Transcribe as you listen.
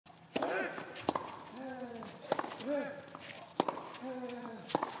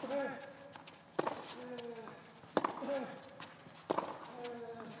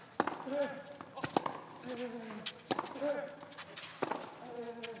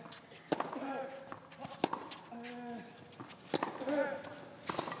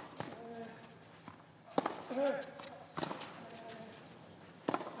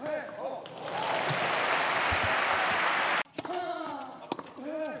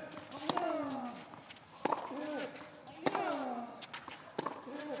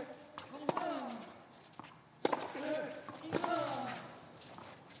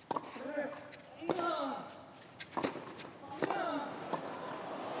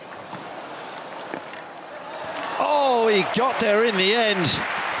Oh, he got there in the end,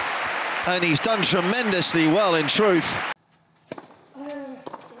 and he's done tremendously well, in truth.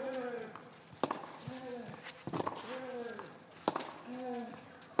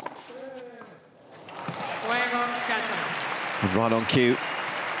 Right on cue.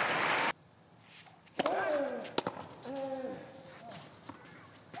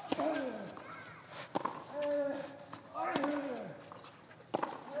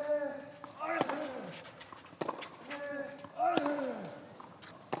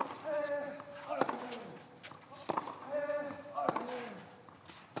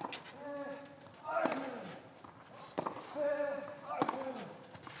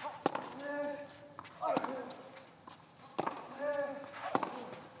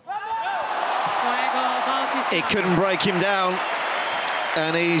 It couldn't break him down,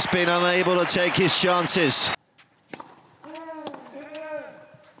 and he's been unable to take his chances.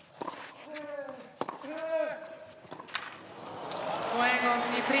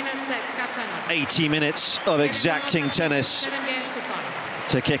 Khachanov. 80 minutes of exacting tennis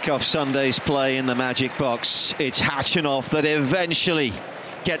to kick off Sunday's play in the Magic Box. It's Khachanov that eventually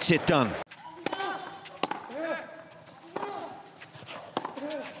gets it done.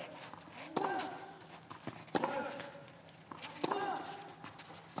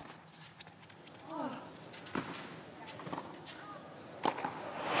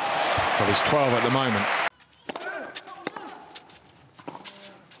 Well, he's 12 at the moment.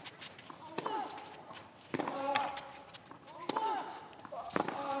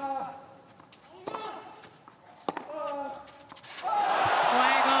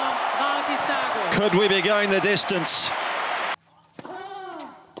 Could we be going the distance?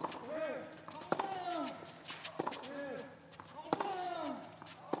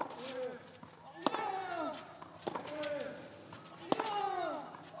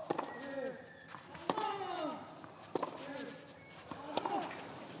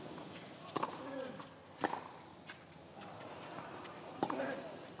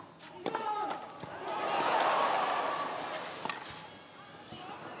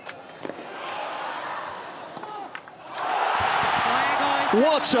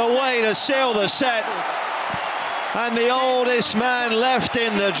 What a way to seal the set. And the oldest man left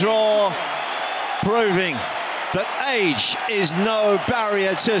in the draw, proving that age is no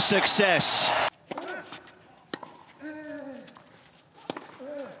barrier to success.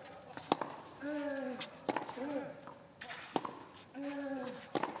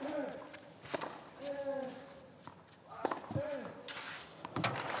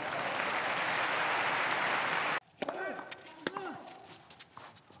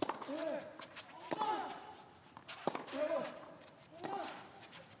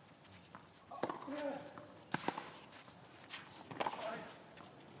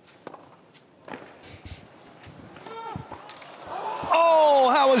 Oh,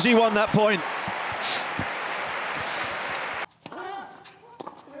 how has he won that point?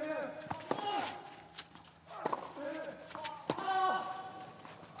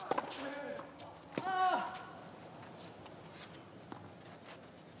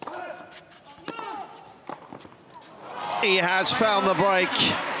 He has found the break.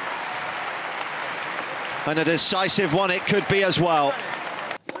 And a decisive one it could be as well.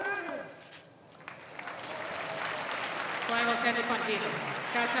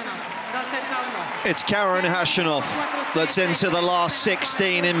 It's Karen Khachanov that's into the last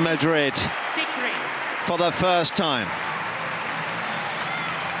 16 in Madrid for the first time.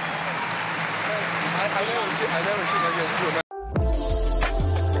 I never seen against you,